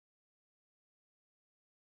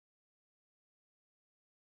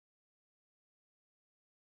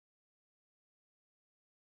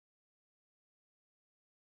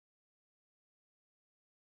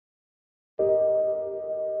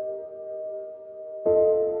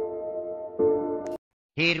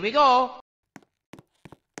Here we go.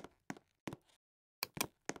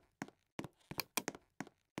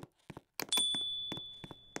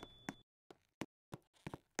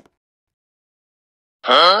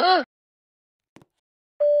 Huh?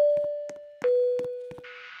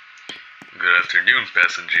 Good afternoon,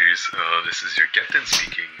 passengers. This is your captain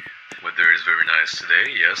speaking. Weather is very nice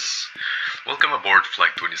today, yes. Welcome aboard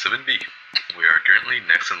Flight 27B. We are currently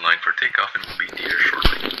next in line for takeoff and will be in the air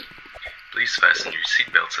shortly. Please fasten your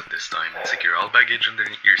seatbelts at this time and secure all baggage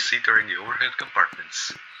underneath your seat or in the overhead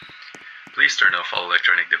compartments. Please turn off all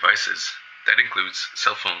electronic devices. That includes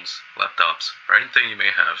cell phones, laptops, or anything you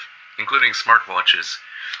may have, including smartwatches.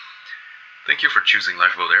 Thank you for choosing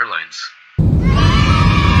Lifeboat Airlines.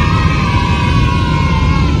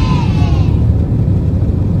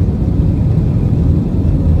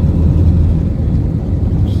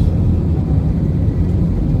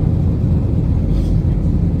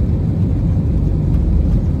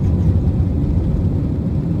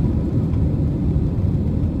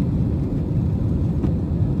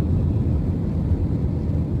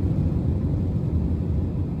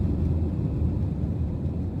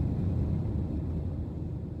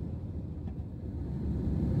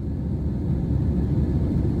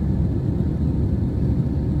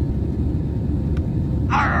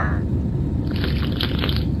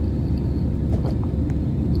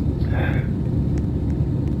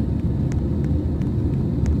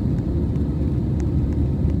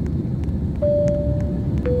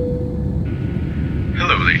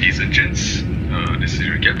 Ladies and gents, this is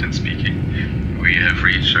your captain speaking. We have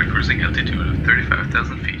reached our cruising altitude of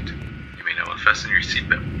 35,000 feet. You may now unfasten your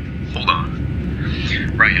seatbelt. Hold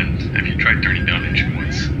on. Ryan, have you tried turning down engine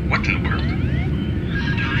once? What in the world?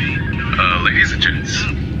 Ladies and gents,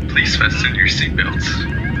 please fasten your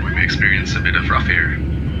seatbelts. We may experience a bit of rough air.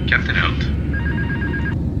 Captain out.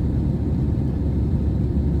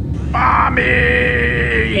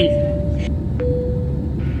 Mommy!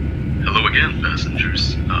 Hello again,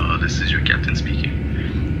 passengers. This is your captain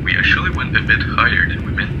speaking. We actually went a bit higher than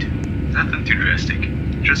we meant to. Nothing too drastic,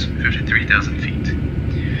 just 53,000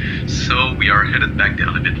 feet. So we are headed back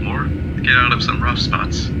down a bit more to get out of some rough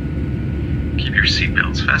spots. Keep your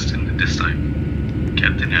seatbelts fastened this time.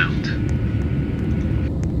 Captain out.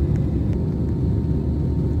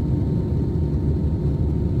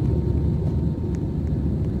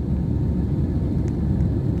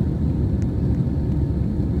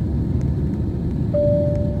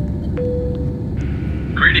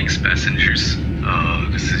 Greetings, passengers.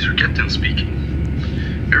 This is your captain speaking.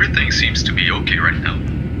 Everything seems to be okay right now.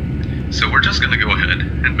 So we're just gonna go ahead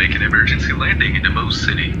and make an emergency landing in the Moose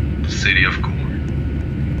City, the city of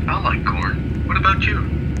corn. I like corn. What about you?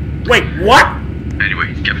 Wait, what?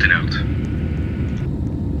 Anyway, captain out.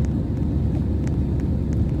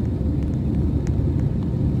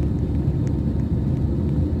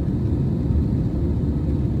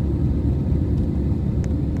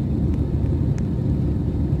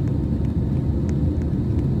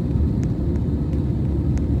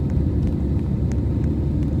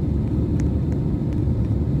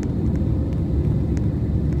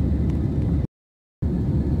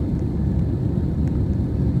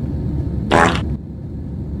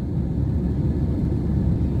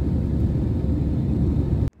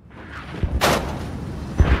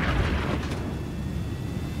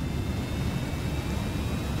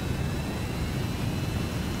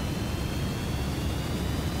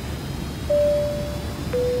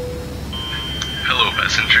 Hello,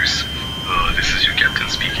 passengers. This is your captain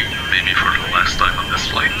speaking, maybe for the last time on this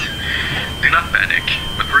flight. Do not panic,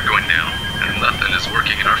 but we're going down, and nothing is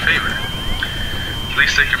working in our favor.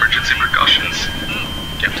 Please take emergency precautions.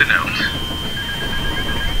 Captain out.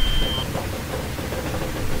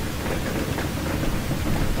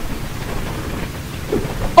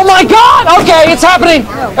 Oh my God! Okay, it's happening!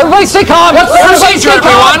 Everybody stay calm! What's the procedure,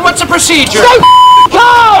 everyone? What's the procedure? Stay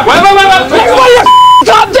calm! Wait. Everybody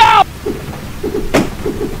calm down!